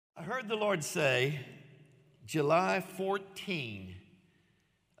I heard the Lord say, July 14,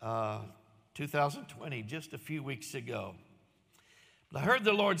 2020, just a few weeks ago. I heard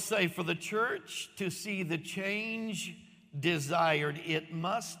the Lord say, for the church to see the change desired, it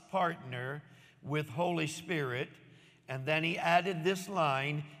must partner with Holy Spirit. And then he added this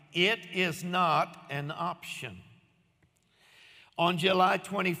line, it is not an option. On July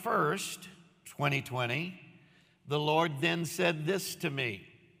 21st, 2020, the Lord then said this to me.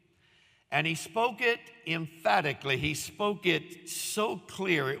 And he spoke it emphatically. He spoke it so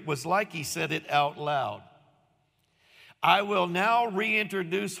clear. It was like he said it out loud. I will now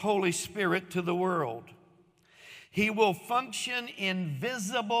reintroduce Holy Spirit to the world. He will function in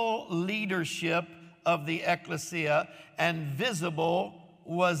visible leadership of the ecclesia, and visible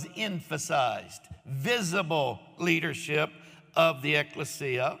was emphasized. Visible leadership of the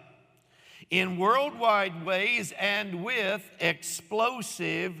ecclesia in worldwide ways and with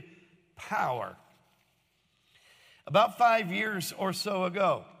explosive power. About 5 years or so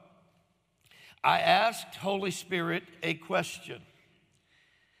ago, I asked Holy Spirit a question.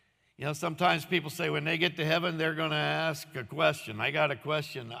 You know, sometimes people say when they get to heaven, they're going to ask a question. I got a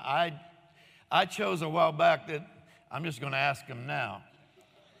question. I chose a while back that I'm just going to ask him now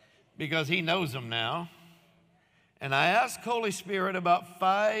because he knows them now. And I asked Holy Spirit about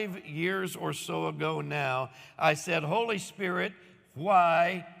 5 years or so ago now. I said, Holy Spirit,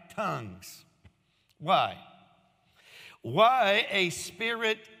 why tongues? Why? Why a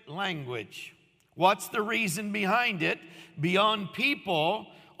spirit language? What's the reason behind it beyond people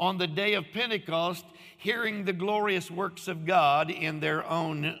on the day of Pentecost hearing the glorious works of God in their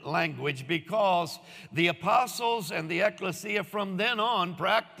own language? Because the apostles and the ecclesia from then on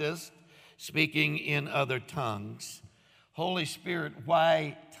practiced speaking in other tongues. Holy Spirit,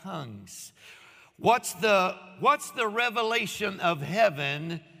 why tongues? What's the revelation of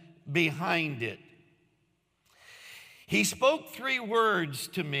heaven behind it? He spoke 3 words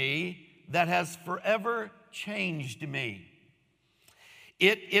to me that has forever changed me.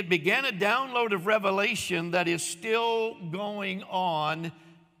 It began a download of revelation that is still going on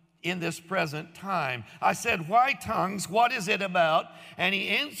in this present time. I said, why tongues? What is it about? And he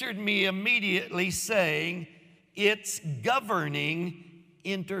answered me immediately saying, it's governing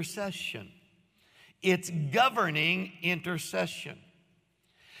intercession. It's governing intercession.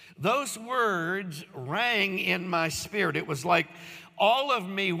 Those words rang in my spirit. It was like all of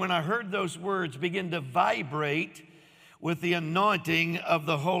me, when I heard those words, began to vibrate with the anointing of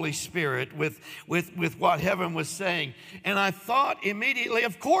the Holy Spirit, with what heaven was saying. And I thought immediately,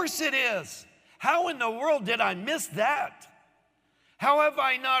 of course it is. How in the world did I miss that? How have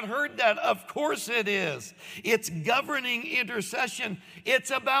I not heard that? Of course it is. It's governing intercession. It's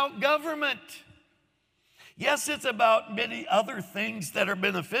about government. Yes, it's about many other things that are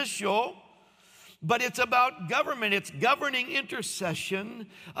beneficial, but it's about government. It's governing intercession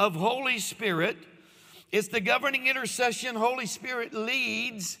of Holy Spirit. It's the governing intercession Holy Spirit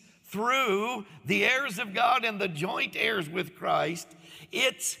leads through the heirs of God and the joint heirs with Christ.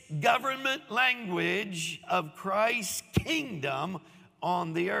 It's government language of Christ's kingdom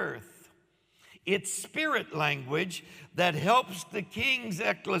on the earth. It's spirit language that helps the King's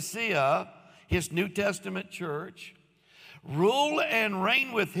ecclesia, his New Testament church, rule and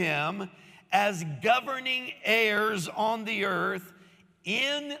reign with him as governing heirs on the earth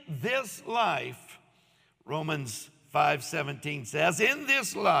in this life. Romans 5:17 says, in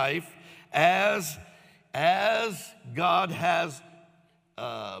this life, as God has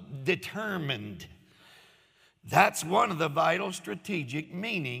determined. That's one of the vital strategic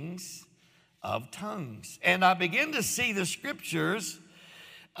meanings of tongues. And I begin to see the scriptures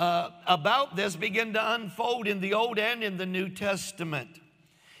about this begin to unfold in the Old and in the New Testament.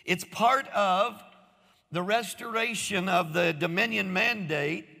 It's part of the restoration of the dominion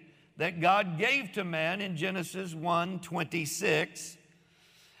mandate that God gave to man in Genesis 1:26,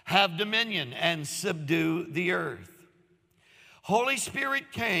 have dominion and subdue the earth. Holy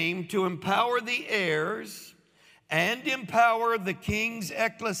Spirit came to empower the heirs and empower the King's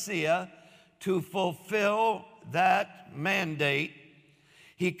ecclesia to fulfill that mandate.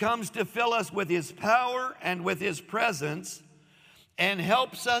 He comes to fill us with his power and with his presence and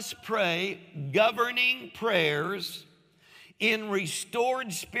helps us pray governing prayers in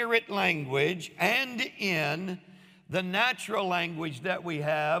restored spirit language and in the natural language that we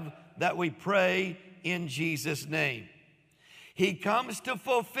have, that we pray in Jesus' name. He comes to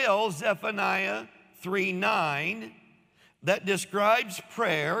fulfill Zephaniah 3:9 that describes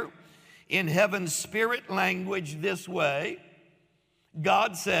prayer in heaven's spirit language this way.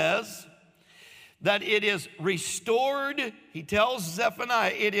 God says, that it is restored. He tells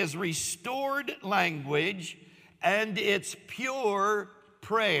Zephaniah, it is restored language and it's pure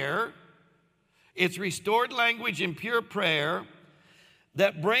prayer. It's restored language and pure prayer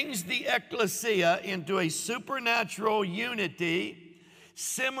that brings the ecclesia into a supernatural unity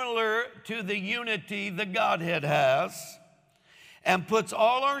similar to the unity the Godhead has, and puts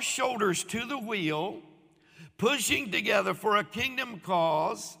all our shoulders to the wheel, pushing together for a kingdom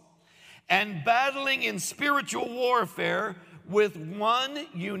cause and battling in spiritual warfare with one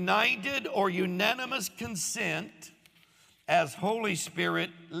united or unanimous consent as Holy Spirit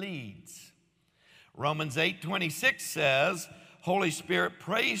leads. Romans 8:26 says, Holy Spirit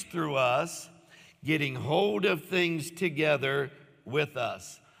prays through us, getting hold of things together with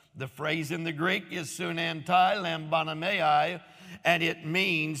us. The phrase in the Greek is sunantai lambanamei, and it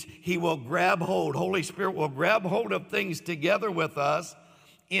means he will grab hold. Holy Spirit will grab hold of things together with us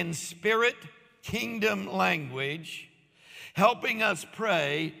in spirit kingdom language, helping us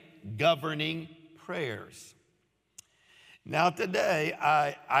pray governing prayers. Now today,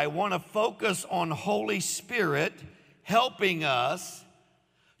 I want to focus on Holy Spirit helping us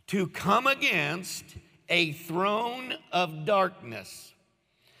to come against a throne of darkness.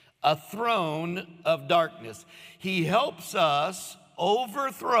 A throne of darkness. He helps us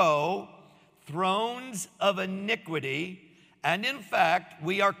overthrow thrones of iniquity, and in fact,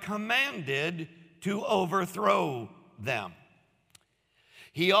 we are commanded to overthrow them.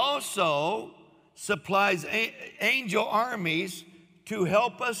 He also supplies angel armies to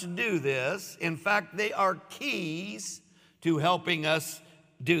help us do this. In fact, they are keys to helping us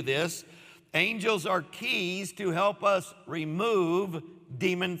do this. Angels are keys to help us remove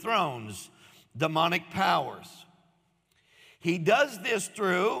demon thrones, demonic powers. He does this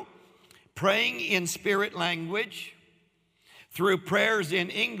through praying in spirit language, through prayers in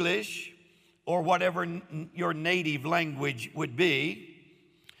English or whatever your native language would be,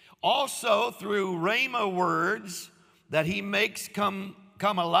 also through rhema words that he makes come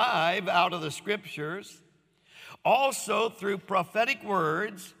alive out of the scriptures, also through prophetic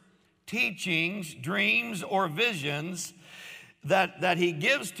words, teachings, dreams, or visions that he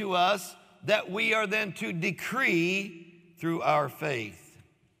gives to us that we are then to decree through our faith.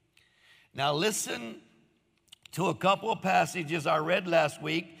 Now listen to a couple of passages I read last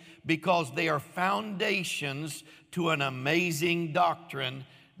week because they are foundations to an amazing doctrine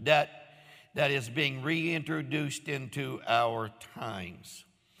that is being reintroduced into our times.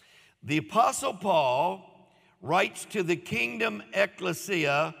 The Apostle Paul writes to the kingdom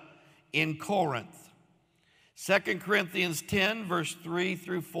ecclesia in Corinth. 2 Corinthians 10, verse 3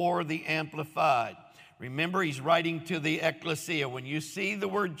 through 4, the Amplified. Remember, he's writing to the ecclesia. When you see the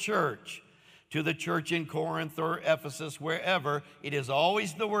word church, to the church in Corinth or Ephesus, wherever, it is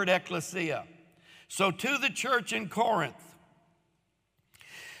always the word ecclesia. So to the church in Corinth,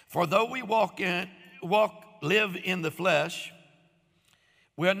 for though we live in the flesh,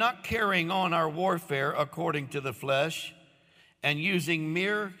 we are not carrying on our warfare according to the flesh and using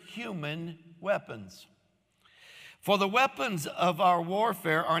mere human weapons. For the weapons of our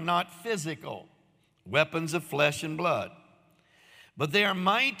warfare are not physical, weapons of flesh and blood, but they are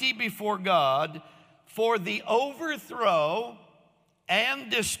mighty before God for the overthrow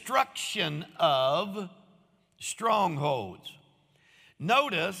and destruction of strongholds.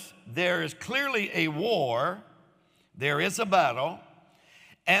 Notice there is clearly a war, there is a battle,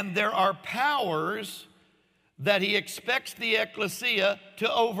 and there are powers that he expects the ecclesia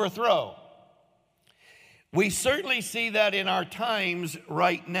to overthrow. We certainly see that in our times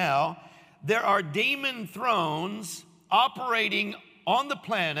right now. There are demon thrones operating on the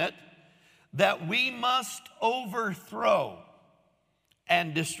planet that we must overthrow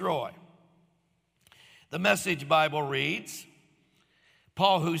and destroy. The Message Bible reads,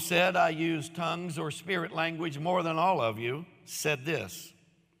 Paul, who said, I use tongues or spirit language more than all of you, said this: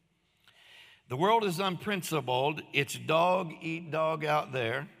 the world is unprincipled. It's dog eat dog out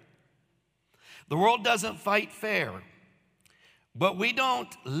there. The world doesn't fight fair, but we don't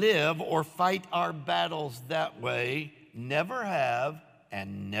live or fight our battles that way, never have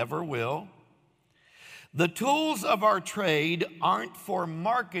and never will. The tools of our trade aren't for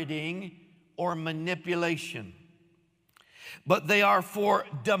marketing or manipulation, but they are for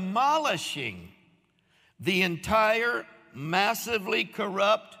demolishing the entire massively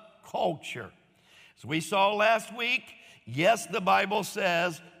corrupt culture. As we saw last week, yes, the Bible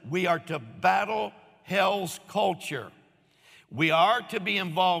says we are to battle hell's culture. We are to be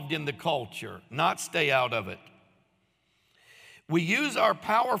involved in the culture, not stay out of it. We use our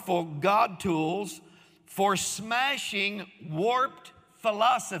powerful God tools for smashing warped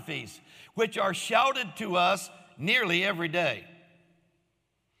philosophies. which are shouted to us nearly every day.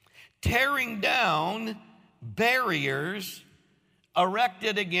 Tearing down barriers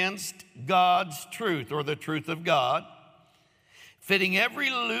erected against God's truth, or the truth of God, fitting every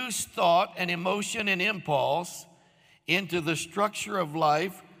loose thought and emotion and impulse into the structure of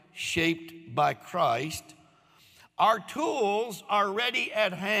life shaped by Christ. Our tools are ready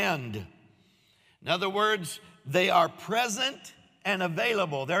at hand. In other words, they are present and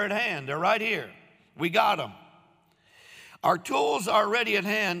available. They're at hand. They're right here. We got them. Our tools are ready at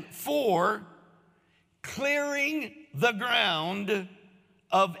hand for clearing the ground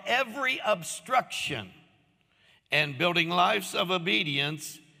of every obstruction and building lives of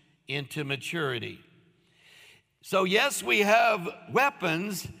obedience into maturity. So yes, we have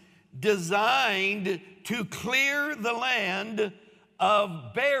weapons designed to clear the land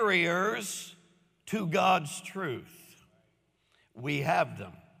of barriers to God's truth. We have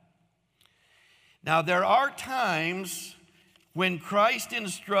them. Now, there are times when Christ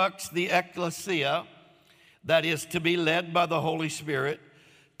instructs the ecclesia, that is to be led by the Holy Spirit,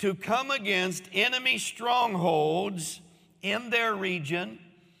 to come against enemy strongholds in their region,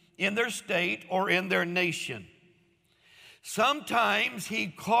 in their state, or in their nation. Sometimes he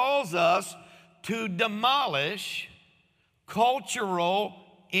calls us to demolish cultural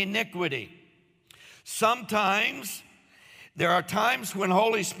iniquity. Sometimes there are times when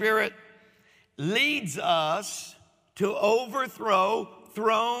Holy Spirit leads us to overthrow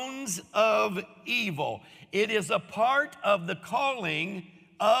thrones of evil. It is a part of the calling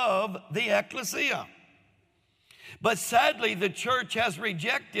of the ecclesia. But sadly, the church has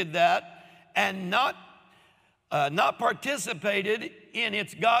rejected that and not participated in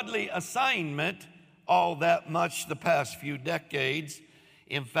its godly assignment all that much the past few decades.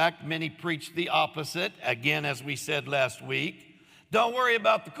 In fact, many preach the opposite. Again, as we said last week, don't worry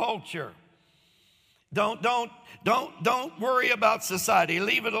about the culture. Don't worry about society.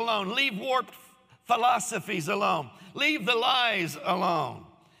 Leave it alone. Leave warped philosophies alone. Leave the lies alone.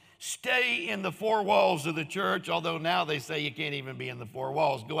 Stay in the four walls of the church, although now they say you can't even be in the four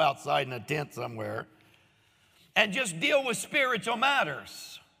walls. Go outside in a tent somewhere and just deal with spiritual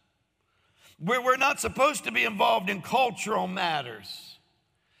matters. We're not supposed to be involved in cultural matters.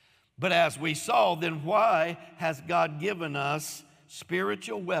 But as we saw, then why has God given us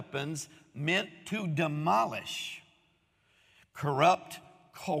spiritual weapons meant to demolish corrupt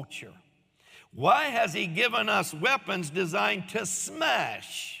culture? Why has he given us weapons designed to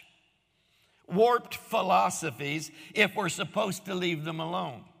smash warped philosophies if we're supposed to leave them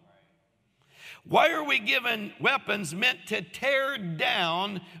alone? Why are we given weapons meant to tear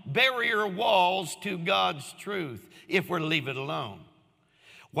down barrier walls to God's truth if we're to leave it alone?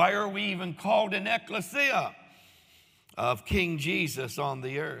 Why are we even called an ecclesia of King Jesus on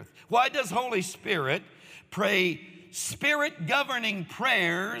the earth? Why does Holy Spirit pray spirit governing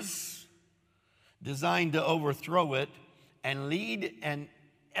prayers designed to overthrow it and lead an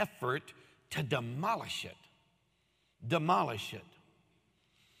effort to demolish it? Demolish it.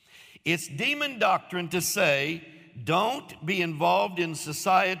 It's demon doctrine to say, don't be involved in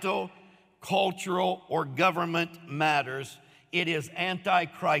societal, cultural, or government matters. It is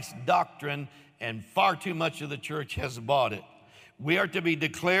antichrist doctrine, and far too much of the church has bought it. We are to be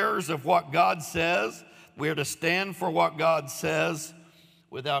declarers of what God says. We are to stand for what God says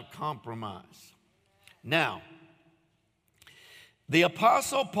without compromise. Now, the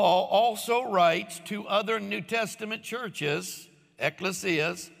Apostle Paul also writes to other New Testament churches,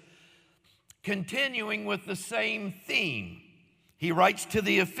 ecclesias, continuing with the same theme. He writes to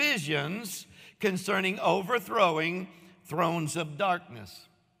the Ephesians concerning overthrowing thrones of darkness.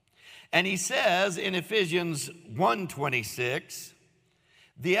 And he says in Ephesians 1:26,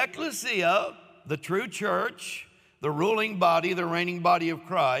 the ecclesia, the true church, the ruling body, the reigning body of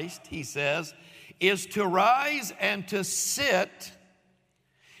Christ, he says, is to rise and to sit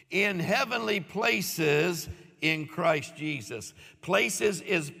in heavenly places in Christ Jesus. Places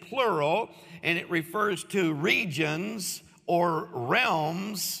is plural, and it refers to regions or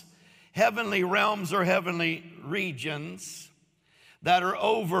realms, heavenly realms or heavenly regions that are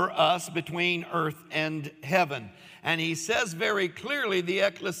over us between earth and heaven. And he says very clearly the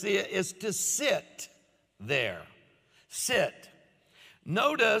ecclesia is to sit there. Sit.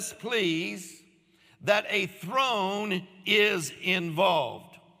 Notice, please, that a throne is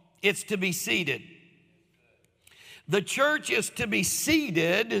involved. It's to be seated. The church is to be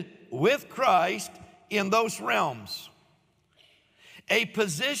seated with Christ in those realms. A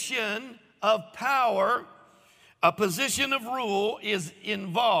position of power, a position of rule is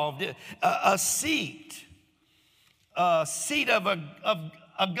involved. A seat of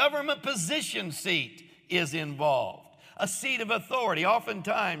A government position seat is involved, a seat of authority.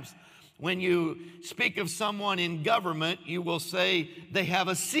 Oftentimes, when you speak of someone in government, you will say they have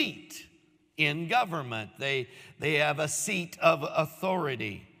a seat in government. They have a seat of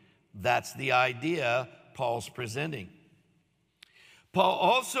authority. That's the idea Paul's presenting. Paul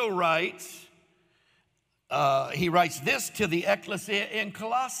also writes, he writes this to the ecclesia in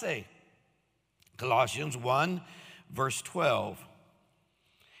Colossae. Colossians 1, verse 12.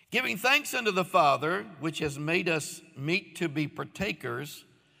 Giving thanks unto the Father, which has made us meet to be partakers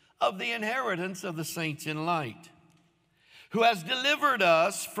of the inheritance of the saints in light, who has delivered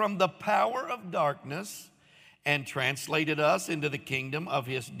us from the power of darkness and translated us into the kingdom of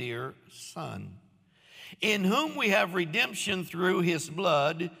his dear Son, in whom we have redemption through his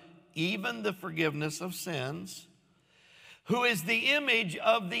blood, even the forgiveness of sins, who is the image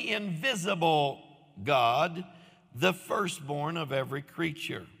of the invisible God, the firstborn of every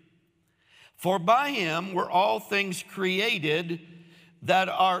creature. For by him were all things created that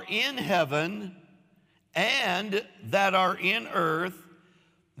are in heaven and that are in earth,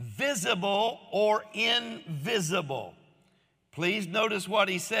 visible or invisible. Please notice what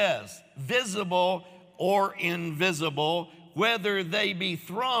he says, visible or invisible, whether they be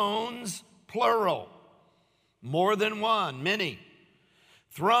thrones, plural, more than one, many,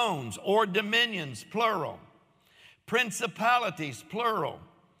 thrones or dominions, plural, principalities, plural,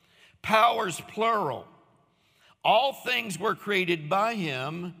 powers, plural. All things were created by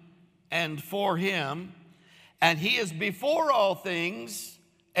him and for him, and he is before all things,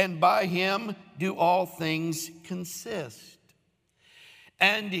 and by him do all things consist.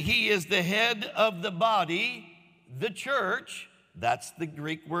 And he is the head of the body, the church. That's the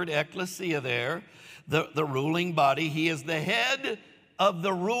Greek word ecclesia there, the ruling body. He is the head of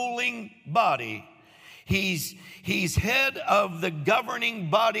the ruling body. He's head of the governing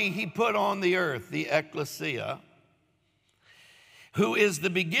body he put on the earth, the ecclesia, who is the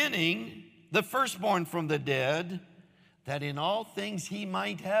beginning, the firstborn from the dead, that in all things he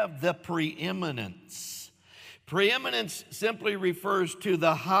might have the preeminence. Preeminence simply refers to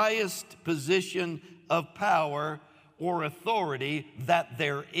the highest position of power or authority that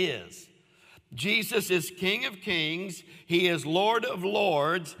there is. Jesus is King of Kings, he is Lord of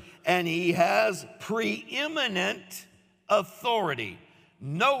Lords, and he has preeminent authority.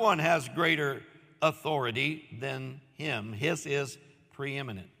 No one has greater authority than him. His is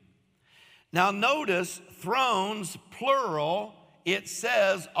preeminent. Now notice, thrones, plural, it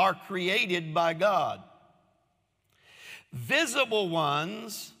says are created by God. Visible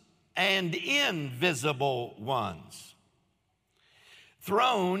ones and invisible ones.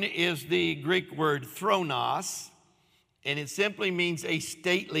 Throne is the Greek word thronos, and it simply means a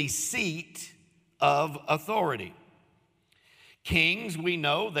stately seat of authority. Kings, we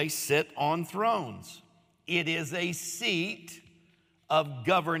know, they sit on thrones. It is a seat of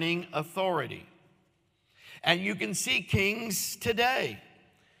governing authority. And you can see kings today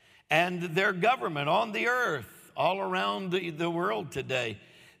and their government on the earth, all around the world today.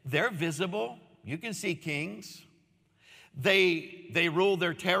 They're visible. You can see kings. They rule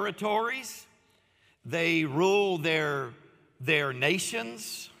their territories. They rule their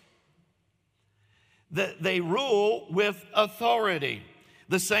nations. They rule with authority.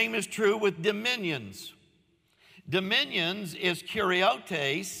 The same is true with dominions. Dominions is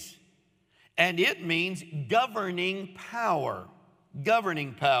kuriotes, and it means governing power.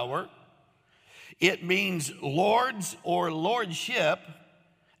 Governing power. It means lords or lordship,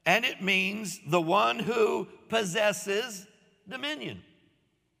 and it means the one who possesses dominion.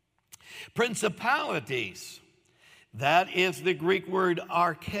 Principalities, that is the Greek word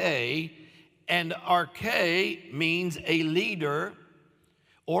arche, and arche means a leader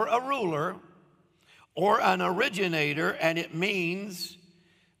or a ruler or an originator, and it means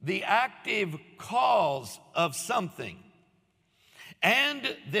the active cause of something.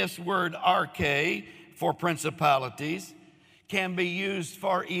 And this word arche for principalities can be used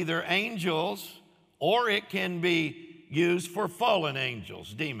for either angels or it can be used for fallen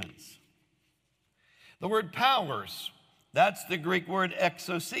angels, demons. The word powers, that's the Greek word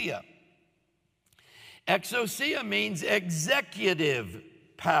exousia. Exousia means executive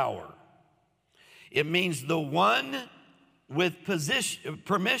power. It means the one with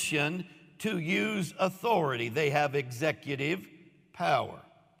permission to use authority. They have executive power.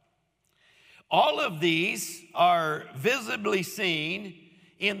 All of these are visibly seen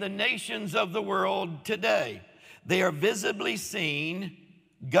in the nations of the world today. They are visibly seen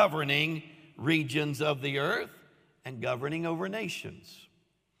governing regions of the earth and governing over nations.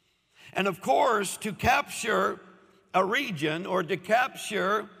 And of course, to capture a region or to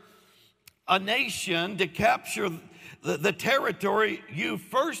capture a nation, to capture the territory, you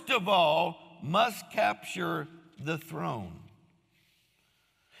first of all must capture the throne.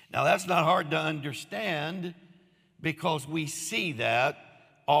 Now, that's not hard to understand because we see that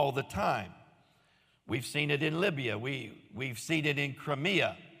all the time. We've seen it in Libya. We've seen it in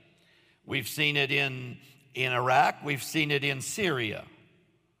Crimea. We've seen it in Iraq. We've seen it in Syria.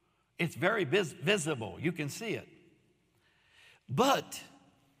 It's very visible. You can see it. But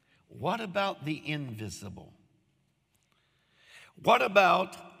what about the invisible? What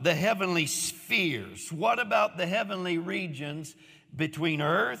about the heavenly spheres? What about the heavenly regions between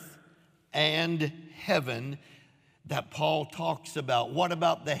earth and heaven that Paul talks about? What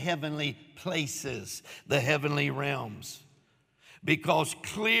about the heavenly places, the heavenly realms? Because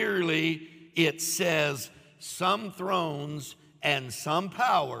clearly it says some thrones and some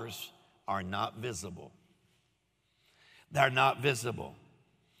powers are not visible. They're not visible.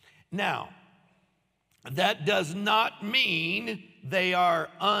 Now, that does not mean they are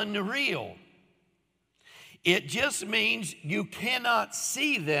unreal. It just means you cannot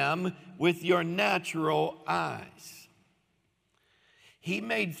see them with your natural eyes. He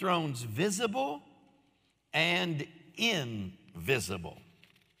made thrones visible and invisible.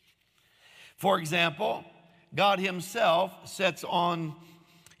 For example, God himself sits on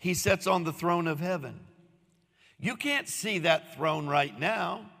the throne of heaven. You can't see that throne right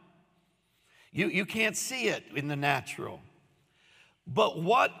now. You can't see it in the natural. But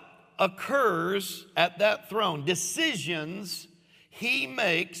what occurs at that throne, decisions he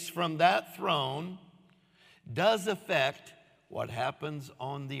makes from that throne, does affect what happens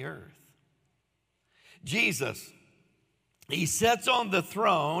on the earth. Jesus, he sits on the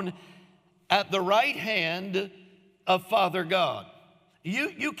throne at the right hand of Father God.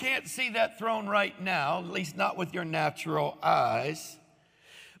 You can't see that throne right now, at least not with your natural eyes,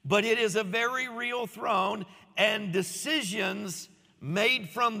 but it is a very real throne, and decisions made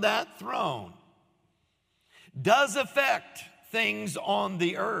from that throne does affect things on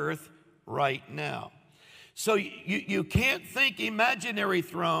the earth right now. So you can't think imaginary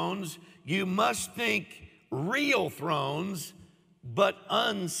thrones, you must think real thrones, but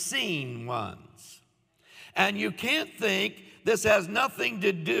unseen ones. And you can't think this has nothing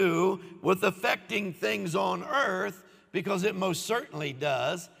to do with affecting things on earth, because it most certainly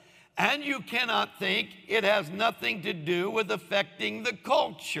does. And you cannot think it has nothing to do with affecting the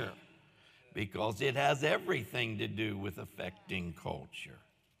culture, because it has everything to do with affecting culture.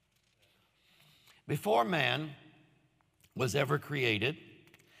 Before man was ever created,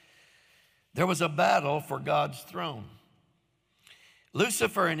 there was a battle for God's throne.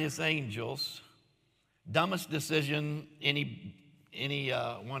 Lucifer and his angels, dumbest decision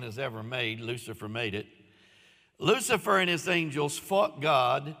anyone has ever made, Lucifer made it. Lucifer and his angels fought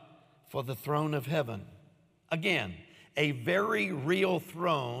God for the throne of heaven. Again, a very real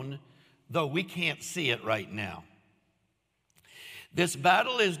throne, though we can't see it right now. This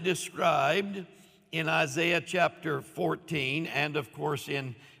battle is described in Isaiah chapter 14 and, of course,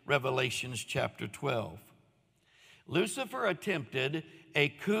 in Revelations chapter 12. Lucifer attempted a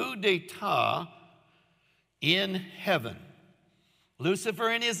coup d'etat in heaven. Lucifer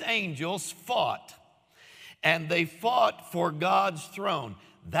and his angels fought, and they fought for God's throne.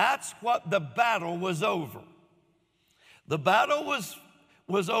 That's what the battle was over. The battle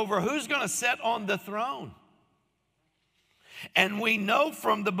was over who's going to sit on the throne. And we know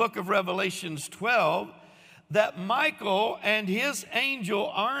from the book of Revelations 12 that Michael and his angel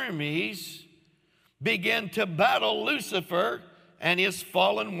armies began to battle Lucifer and his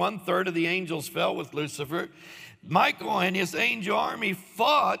fallen. 1/3 of the angels fell with Lucifer. Michael and his angel army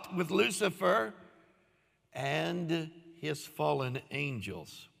fought with Lucifer and his fallen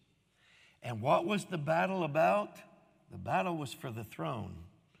angels. And what was the battle about? The battle was for the throne.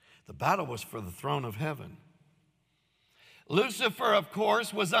 The battle was for the throne of heaven. Lucifer, of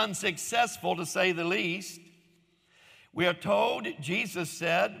course, was unsuccessful, to say the least. We are told, Jesus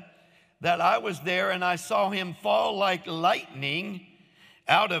said, that I was there and I saw him fall like lightning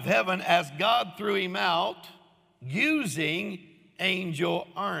out of heaven as God threw him out using angel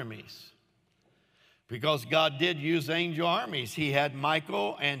armies. Because God did use angel armies. He had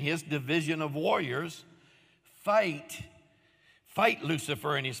Michael and his division of warriors fight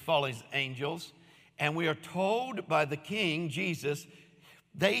Lucifer and his fallen angels. And we are told by the King, Jesus,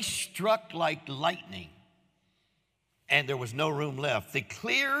 they struck like lightning. And there was no room left. They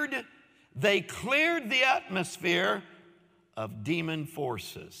cleared the atmosphere of demon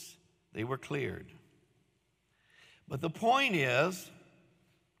forces. They were cleared. But the point is,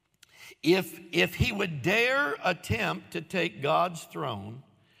 If he would dare attempt to take God's throne,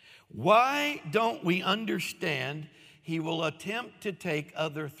 why don't we understand he will attempt to take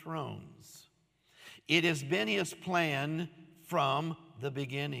other thrones? It has been his plan from the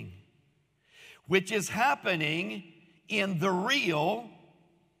beginning, which is happening in the real,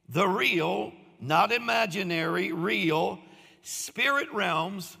 not imaginary, real spirit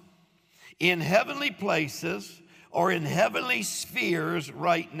realms in heavenly places or in heavenly spheres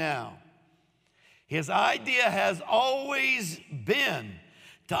right now. His idea has always been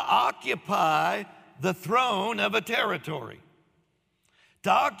to occupy the throne of a territory, to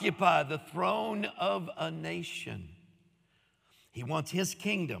occupy the throne of a nation. He wants his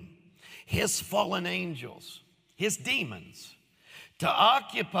kingdom, his fallen angels, his demons, to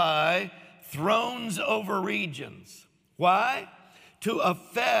occupy thrones over regions. Why? To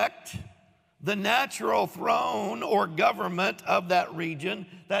affect the natural throne or government of that region,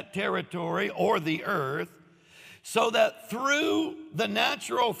 that territory, or the earth, so that through the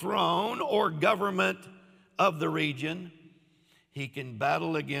natural throne or government of the region, he can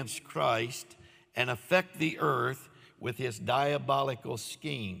battle against Christ and affect the earth with his diabolical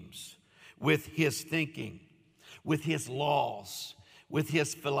schemes, with his thinking, with his laws, with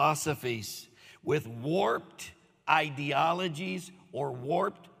his philosophies, with warped ideologies or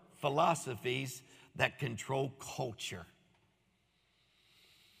warped philosophies that control culture.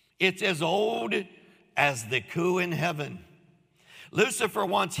 It's as old as the coup in heaven. Lucifer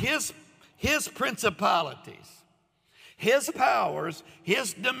wants his principalities, his powers,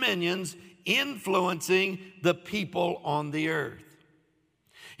 his dominions influencing the people on the earth.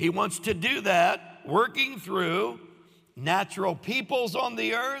 He wants to do that working through natural peoples on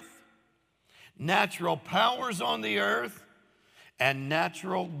the earth, natural powers on the earth, and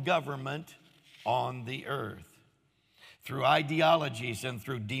natural government on the earth, through ideologies and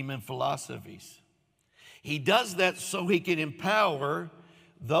through demon philosophies. He does that so he can empower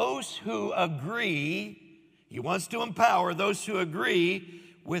those who agree. He wants to empower those who agree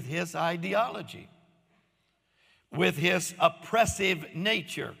with his ideology, with his oppressive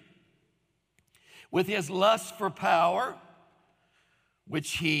nature, with his lust for power,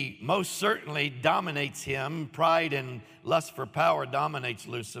 which he most certainly dominates him. Pride and lust for power dominates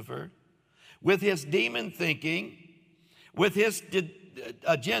Lucifer. With his demon thinking, with his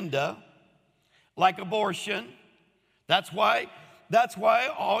agenda, like abortion. That's why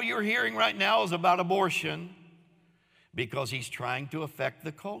all you're hearing right now is about abortion, because he's trying to affect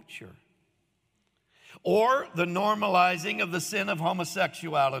the culture. Or the normalizing of the sin of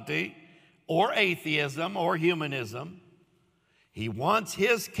homosexuality, or atheism, or humanism. He wants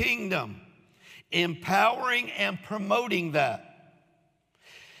his kingdom, empowering and promoting that.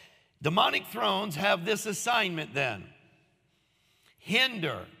 Demonic thrones have this assignment then: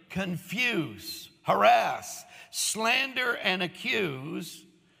 hinder, confuse, harass, slander, and accuse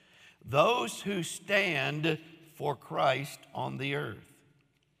those who stand for Christ on the earth.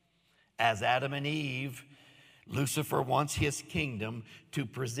 As Adam and Eve, Lucifer wants his kingdom to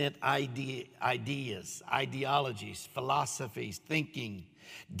present ideas, ideologies, philosophies, thinking,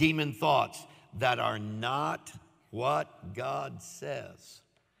 demon thoughts that are not what God says.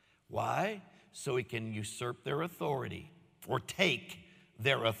 Why? So he can usurp their authority or take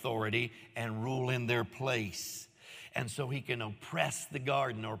their authority and rule in their place. And so he can oppress the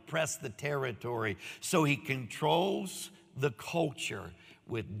garden or oppress the territory. So he controls the culture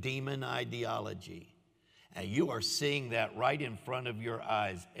with demon ideology. And you are seeing that right in front of your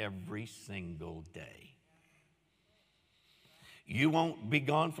eyes every single day. You won't be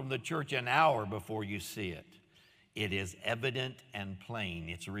gone from the church an hour before you see it. It is evident and plain.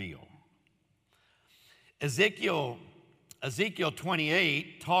 It's real. Ezekiel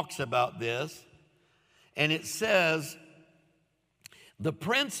 28 talks about this, and it says, the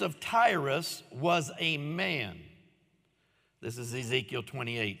prince of Tyrus was a man. This is Ezekiel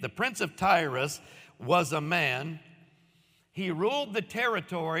 28. The prince of Tyrus was a man. He ruled the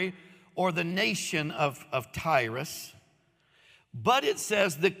territory or the nation of Tyrus. But it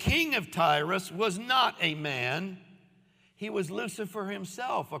says the king of Tyrus was not a man. He was Lucifer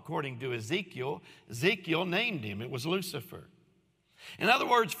himself, according to Ezekiel. Ezekiel named him. It was Lucifer. In other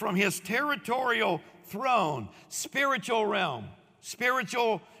words, from his territorial throne, spiritual realm,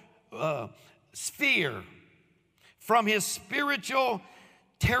 spiritual sphere, from his spiritual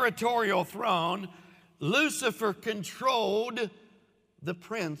territorial throne, Lucifer controlled the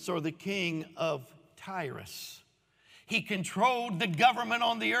prince or the king of Tyrus. He controlled the government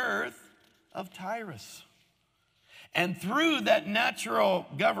on the earth of Tyrus. And through that natural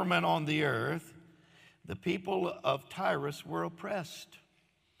government on the earth, the people of Tyrus were oppressed.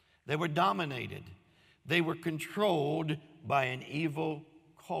 They were dominated. They were controlled by an evil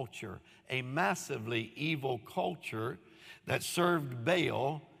culture, a massively evil culture that served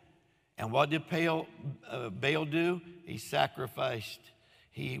Baal. And what did Baal do? He sacrificed.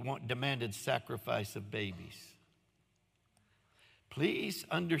 He demanded sacrifice of babies. Please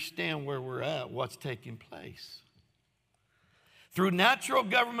understand where we're at, what's taking place. Through natural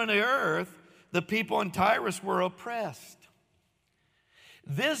government of the earth, the people in Tyrus were oppressed.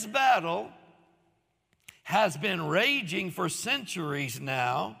 This battle has been raging for centuries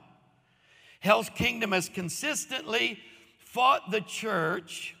now. Hell's kingdom has consistently fought the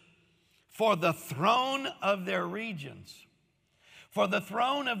church for the throne of their regions, for the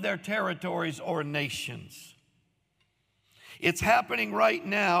throne of their territories or nations. It's happening right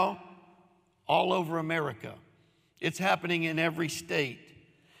now all over America. It's happening in every state.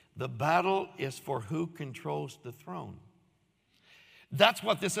 The battle is for who controls the throne. That's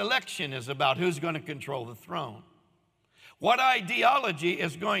what this election is about, who's going to control the throne. What ideology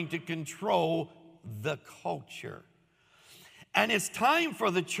is going to control the culture? And it's time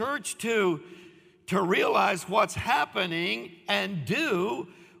for the church to realize what's happening and do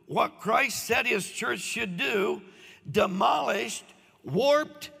what Christ said his church should do: demolished,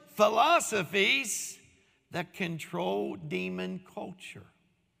 warped philosophies that control demon culture.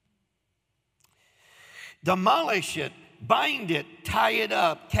 Demolish it, bind it, tie it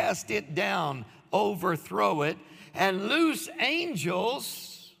up, cast it down, overthrow it, and loose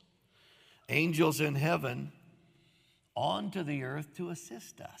angels in heaven, onto the earth to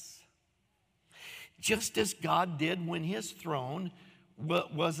assist us. Just as God did when his throne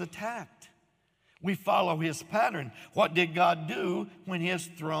was attacked. We follow his pattern. What did God do when his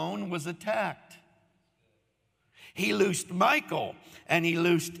throne was attacked? He loosed Michael and he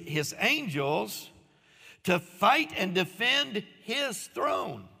loosed his angels to fight and defend his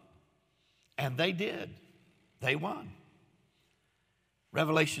throne. And they did. They won.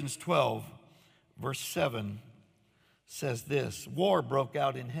 Revelations 12, verse 7 says this: war broke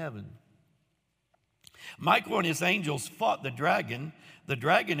out in heaven. Michael and his angels fought the dragon. The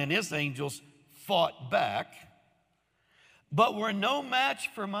dragon and his angels fought back, but were no match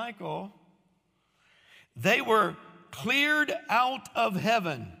for Michael. They were cleared out of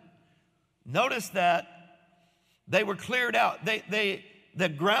heaven. Notice that. They were cleared out. The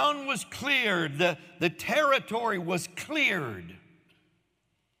ground was cleared. The territory was cleared.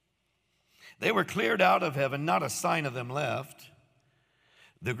 They were cleared out of heaven. Not a sign of them left.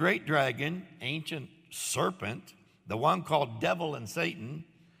 The great dragon, ancient serpent, the one called devil and Satan,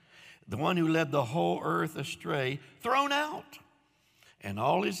 the one who led the whole earth astray, thrown out. And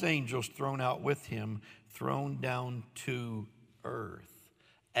all his angels thrown out with him, thrown down to earth.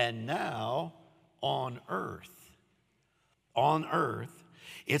 And now on earth,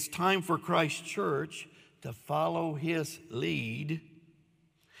 it's time for Christ's church to follow his lead,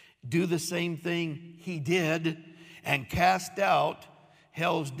 do the same thing he did, and cast out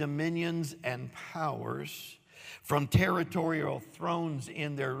hell's dominions and powers from territorial thrones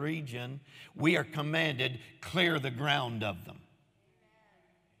in their region. We are commanded, clear the ground of them.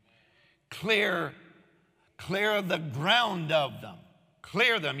 Clear the ground of them.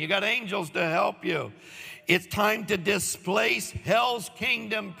 Clear them. You got angels to help you. It's time to displace hell's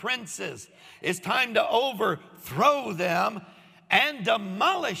kingdom princes. It's time to overthrow them and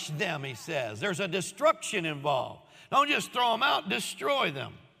demolish them, he says. There's a destruction involved. Don't just throw them out, destroy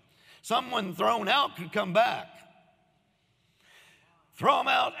them. Someone thrown out could come back. Throw them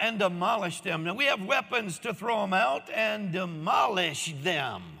out and demolish them. Now we have weapons to throw them out and demolish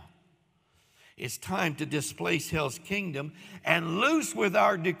them. It's time to displace hell's kingdom and loose with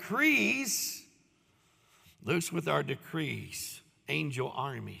our decrees angel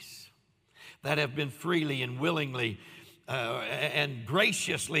armies that have been freely and willingly and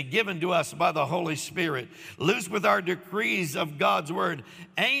graciously given to us by the Holy Spirit. Loose with our decrees of God's word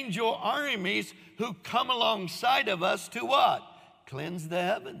angel armies who come alongside of us to what? Cleanse the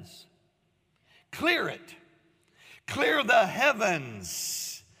heavens. Clear it. Clear the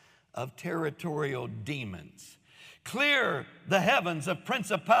heavens of territorial demons. Clear the heavens of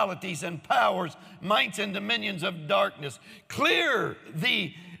principalities and powers, mights and dominions of darkness. Clear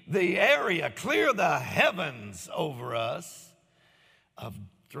the area, clear the heavens over us of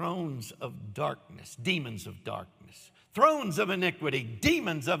thrones of darkness, demons of darkness, thrones of iniquity,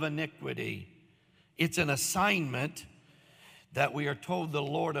 demons of iniquity. It's an assignment that we are told the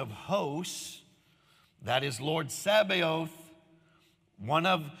Lord of hosts, that is Lord Sabaoth, one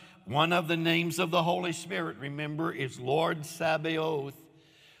of the names of the Holy Spirit, remember, is Lord Sabaoth.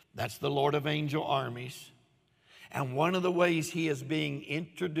 That's the Lord of angel armies. And one of the ways he is being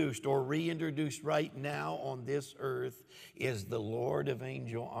introduced or reintroduced right now on this earth is the Lord of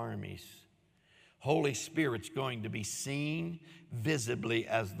angel armies. Holy Spirit's going to be seen visibly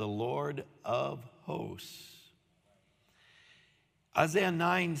as the Lord of hosts. Isaiah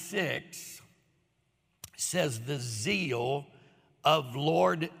 9:6 says the zeal of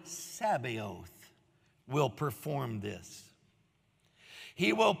Lord Sabaoth will perform this.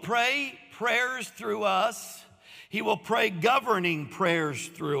 He will pray prayers through us. He will pray governing prayers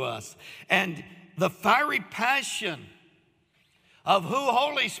through us. And the fiery passion of who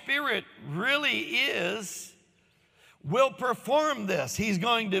Holy Spirit really is will perform this. He's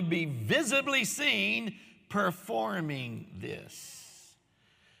going to be visibly seen performing this.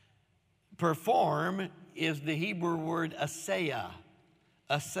 Perform is the Hebrew word asaya.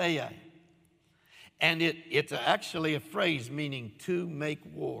 Asaya. And it's actually a phrase meaning to make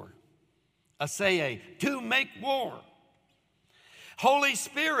war. Asaya, to make war. Holy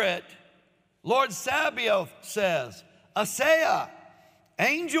Spirit, Lord Sabaoth says, Asaya,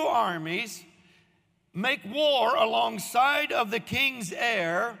 angel armies, make war alongside of the king's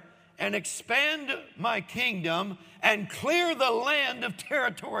heir and expand my kingdom and clear the land of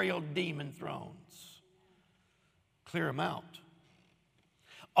territorial demon thrones. Clear them out.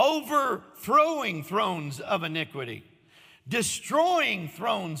 Overthrowing thrones of iniquity, destroying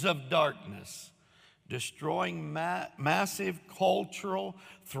thrones of darkness, destroying massive cultural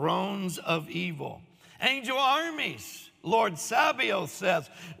thrones of evil. Angel armies, Lord Sabaoth says,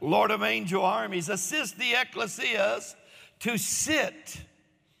 Lord of angel armies, assist the ecclesias to sit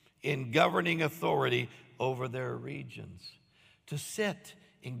in governing authority over their regions, to sit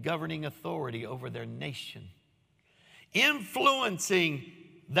in governing authority over their nation, influencing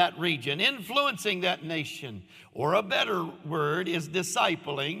that region, influencing that nation, or a better word is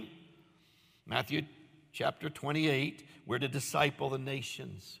discipling. Matthew chapter 28, we're to disciple the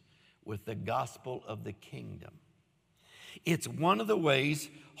nations with the gospel of the kingdom. It's one of the ways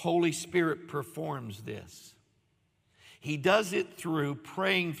Holy Spirit performs this. He does it through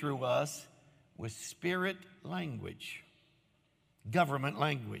praying through us with spirit language, government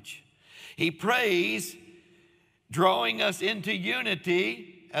language. He prays, drawing us into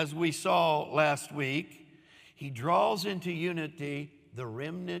unity, as we saw last week. He draws into unity the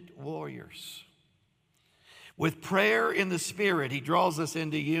remnant warriors. With prayer in the Spirit, he draws us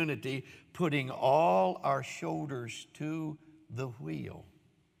into unity, putting all our shoulders to the wheel.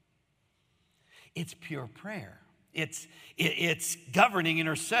 It's pure prayer. It's governing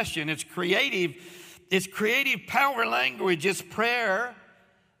intercession. It's creative power language. It's prayer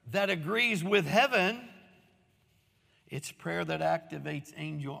that agrees with heaven. It's prayer that activates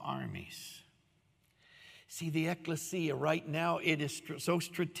angel armies. See, the ecclesia right now, it is so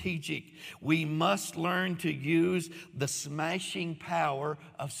strategic. We must learn to use the smashing power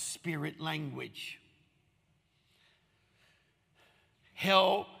of spirit language.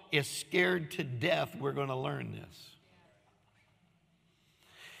 Hell is scared to death. We're going to learn this.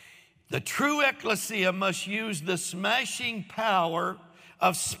 The true ecclesia must use the smashing power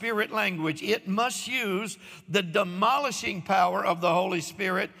of spirit language. It must use the demolishing power of the Holy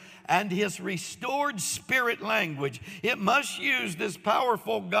Spirit and his restored spirit language. It must use this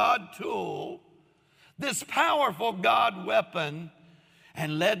powerful God tool, this powerful God weapon,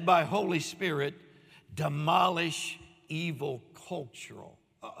 and led by Holy Spirit, demolish evil culture,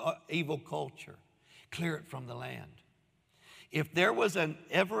 clear it from the land. If there was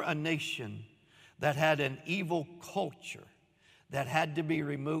ever a nation that had an evil culture that had to be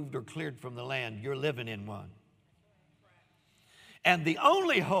removed or cleared from the land, you're living in one. And the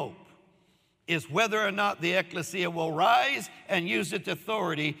only hope is whether or not the ecclesia will rise and use its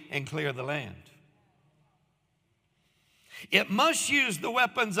authority and clear the land. It must use the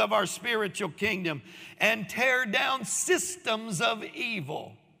weapons of our spiritual kingdom and tear down systems of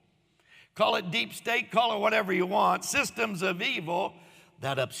evil. Call it deep state, call it whatever you want. Systems of evil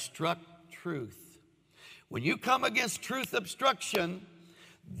that obstruct truth. When you come against truth obstruction,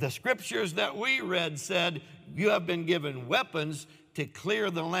 the scriptures that we read said you have been given weapons to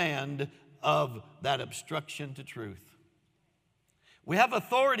clear the land of that obstruction to truth. We have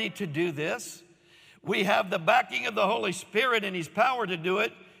authority to do this. We have the backing of the Holy Spirit and his power to do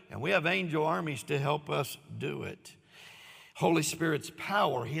it, and we have angel armies to help us do it. Holy Spirit's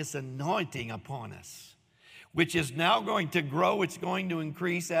power, his anointing upon us, which is now going to grow. It's going to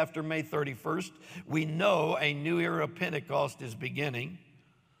increase after May 31st. We know a new era of Pentecost is beginning.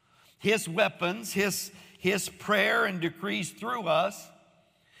 His weapons, his prayer and decrees through us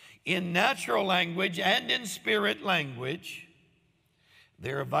in natural language and in spirit language,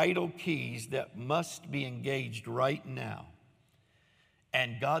 There are vital keys that must be engaged right now.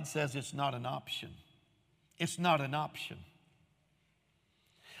 And God says it's not an option. It's not an option.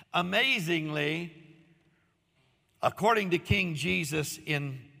 Amazingly, according to King Jesus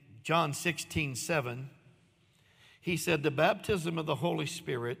in John 16:7, he said, the baptism of the Holy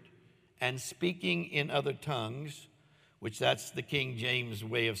Spirit and speaking in other tongues, which that's the King James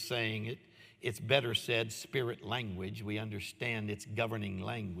way of saying it. It's better said spirit language. We understand its governing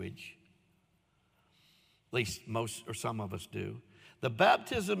language. At least most or some of us do. The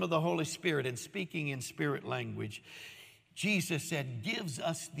baptism of the Holy Spirit and speaking in spirit language, Jesus said, gives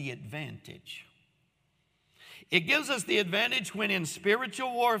us the advantage. It gives us the advantage when in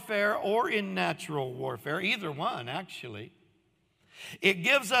spiritual warfare or in natural warfare, either one actually. It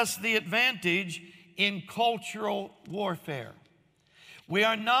gives us the advantage in cultural warfare. We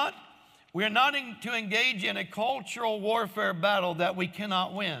are not to engage in a cultural warfare battle that we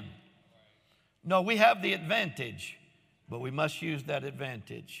cannot win. No, we have the advantage, but we must use that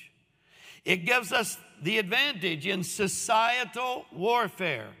advantage. It gives us the advantage in societal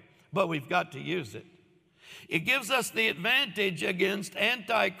warfare, but we've got to use it. It gives us the advantage against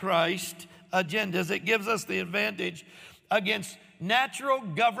Antichrist agendas. It gives us the advantage against natural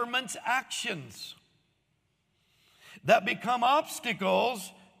government's actions that become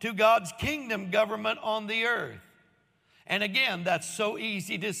obstacles to God's kingdom government on the earth. And again, that's so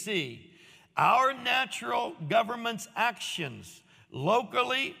easy to see. Our natural government's actions,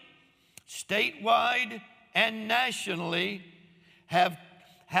 locally, statewide, and nationally,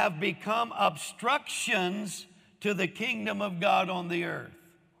 have become obstructions to the kingdom of God on the earth.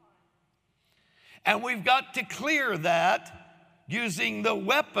 And we've got to clear that using the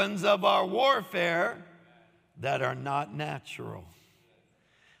weapons of our warfare that are not natural.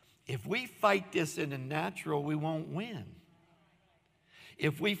 If we fight this in the natural, we won't win.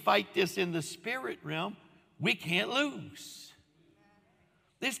 If we fight this in the spirit realm, we can't lose.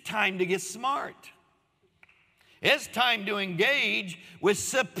 It's time to get smart. It's time to engage with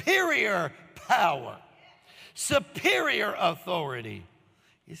superior power, superior authority.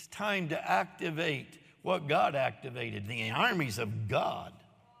 It's time to activate what God activated, the armies of God.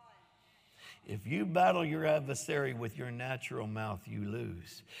 If you battle your adversary with your natural mouth, you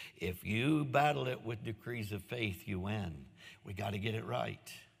lose. If you battle it with decrees of faith, you win. We got to get it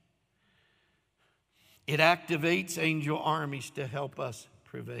right. It activates angel armies to help us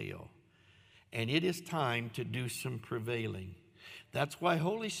prevail. And it is time to do some prevailing. That's why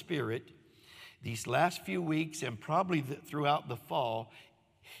Holy Spirit, these last few weeks and probably throughout the fall,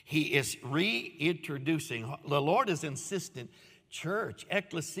 He is reintroducing. The Lord is insistent. Church,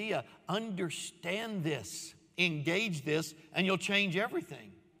 ecclesia, understand this, engage this, and you'll change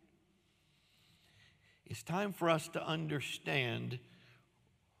everything. It's time for us to understand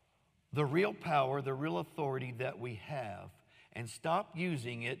the real power, the real authority that we have, and stop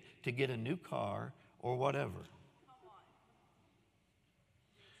using it to get a new car or whatever.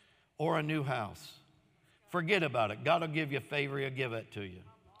 Or a new house. Forget about it. God will give you a favor, He'll give it to you.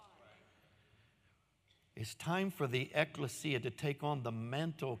 It's time for the ecclesia to take on the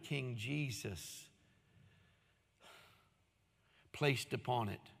mantle King Jesus placed upon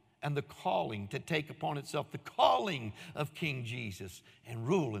it, and the calling to take upon itself the calling of King Jesus and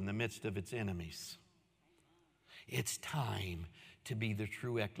rule in the midst of its enemies. It's time to be the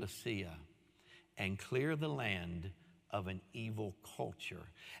true ecclesia and clear the land of an evil culture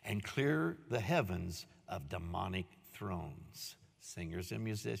and clear the heavens of demonic thrones. Singers and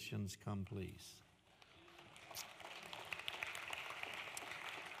musicians, come please.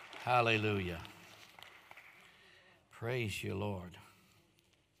 Hallelujah. Praise you, Lord.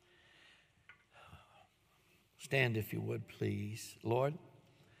 Stand if you would, please. Lord,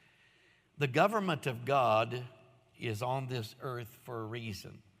 the government of God is on this earth for a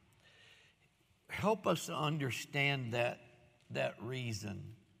reason. Help us to understand that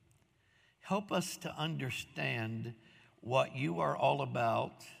reason. Help us to understand what you are all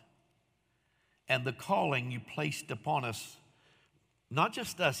about and the calling you placed upon us. Not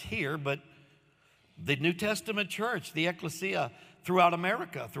just us here, but the New Testament church, the ecclesia throughout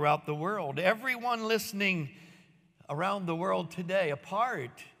America, throughout the world. Everyone listening around the world today, a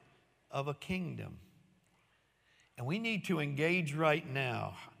part of a kingdom. And we need to engage right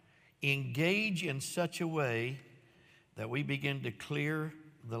now. Engage in such a way that we begin to clear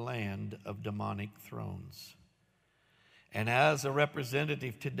the land of demonic thrones. And as a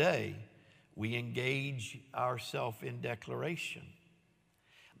representative today, we engage ourselves in declaration.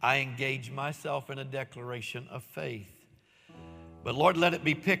 I engage myself in a declaration of faith. But Lord, let it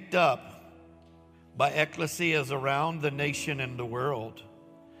be picked up by ecclesias around the nation and the world.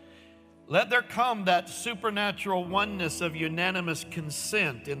 Let there come that supernatural oneness of unanimous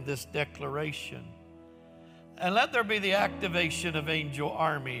consent in this declaration. And let there be the activation of angel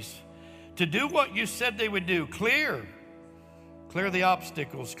armies to do what you said they would do. Clear the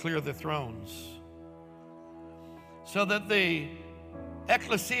obstacles, clear the thrones. So that the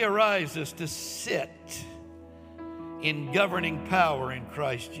ecclesia rises to sit in governing power in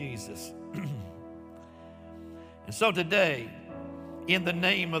Christ Jesus. And so today, in the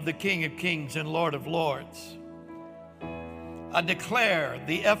name of the King of Kings and Lord of Lords, I declare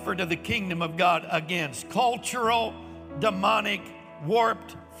the effort of the kingdom of God against cultural, demonic,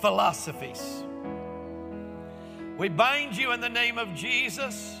 warped philosophies. We bind you in the name of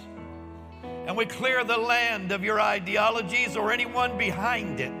Jesus, and we clear the land of your ideologies or anyone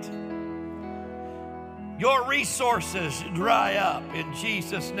behind it. Your resources dry up in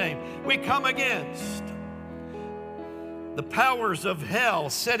Jesus' name. We come against the powers of hell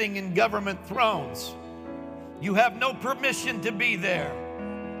sitting in government thrones. You have no permission to be there.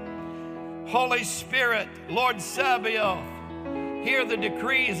 Holy Spirit, Lord Sabaoth, hear the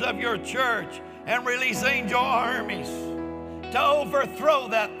decrees of your church and release angel armies to overthrow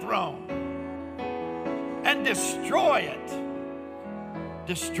that throne and destroy it.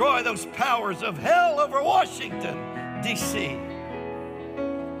 Destroy those powers of hell over Washington, D.C.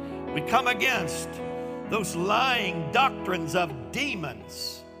 We come against those lying doctrines of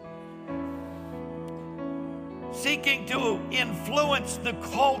demons seeking to influence the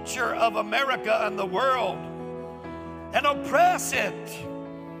culture of America and the world and oppress it.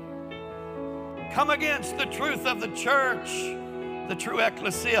 Come against the truth of the church, the true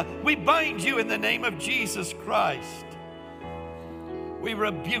ecclesia. We bind you in the name of Jesus Christ. We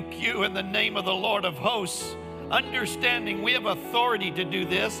rebuke you in the name of the Lord of hosts, understanding we have authority to do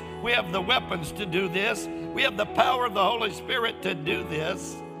this. We have the weapons to do this. We have the power of the Holy Spirit to do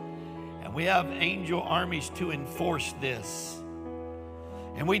this. And we have angel armies to enforce this.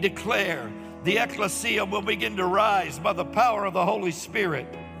 And we declare the ecclesia will begin to rise by the power of the Holy Spirit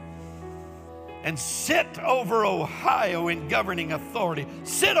and sit over Ohio in governing authority,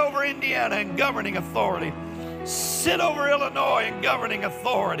 sit over Indiana in governing authority, sit over Illinois in governing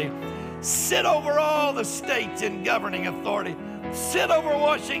authority, sit over all the states in governing authority, sit over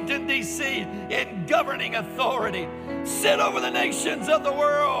Washington, D.C. in governing authority, sit over the nations of the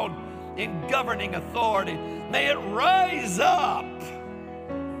world in governing authority. May it rise up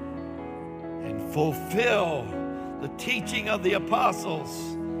and fulfill the teaching of the apostles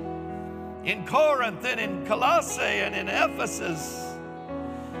in Corinth and in Colossae and in Ephesus,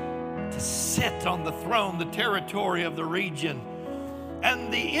 to sit on the throne, the territory of the region,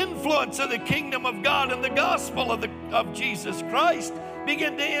 and the influence of the kingdom of God and the gospel of Jesus Christ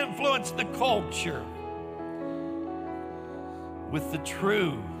begin to influence the culture with the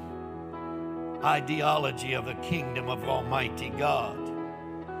true ideology of the kingdom of Almighty God.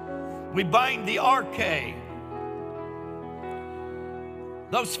 We bind the arche,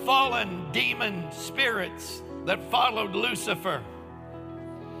 those fallen demon spirits that followed Lucifer.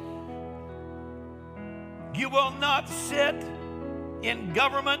 You will not sit in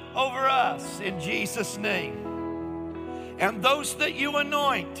government over us in Jesus' name. And those that you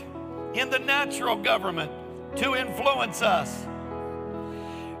anoint in the natural government to influence us,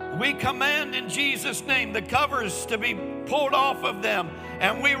 we command in Jesus' name the covers to be pulled off of them,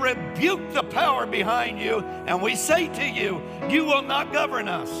 and we rebuke the power behind you, and we say to you, you will not govern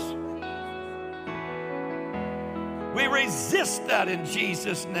us. We resist that in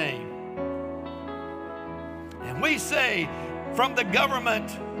Jesus' name. And we say, from the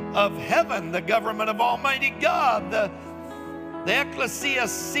government of heaven, the government of Almighty God, the ecclesia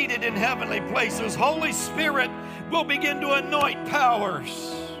seated in heavenly places, Holy Spirit will begin to anoint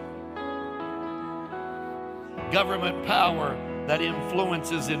powers. Government power that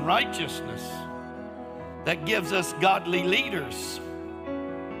influences in righteousness, that gives us godly leaders.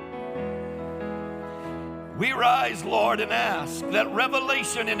 We rise, Lord, and ask that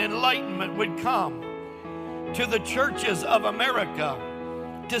revelation and enlightenment would come to the churches of America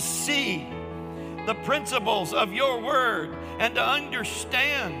to see the principles of your word and to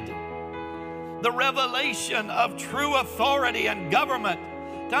understand the revelation of true authority and government,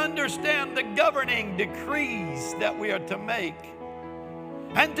 to understand the governing decrees that we are to make,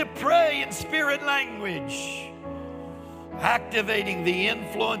 and to pray in spirit language, activating the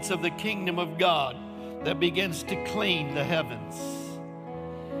influence of the kingdom of God that begins to clean the heavens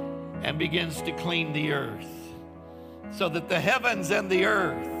and begins to clean the earth, so that the heavens and the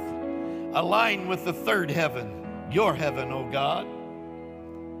earth align with the third heaven, your heaven, O God.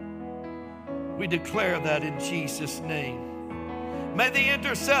 We declare that in Jesus' name. May the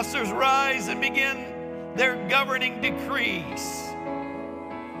intercessors rise and begin their governing decrees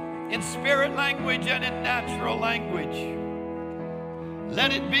in spirit language and in natural language.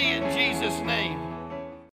 Let it be in Jesus' name.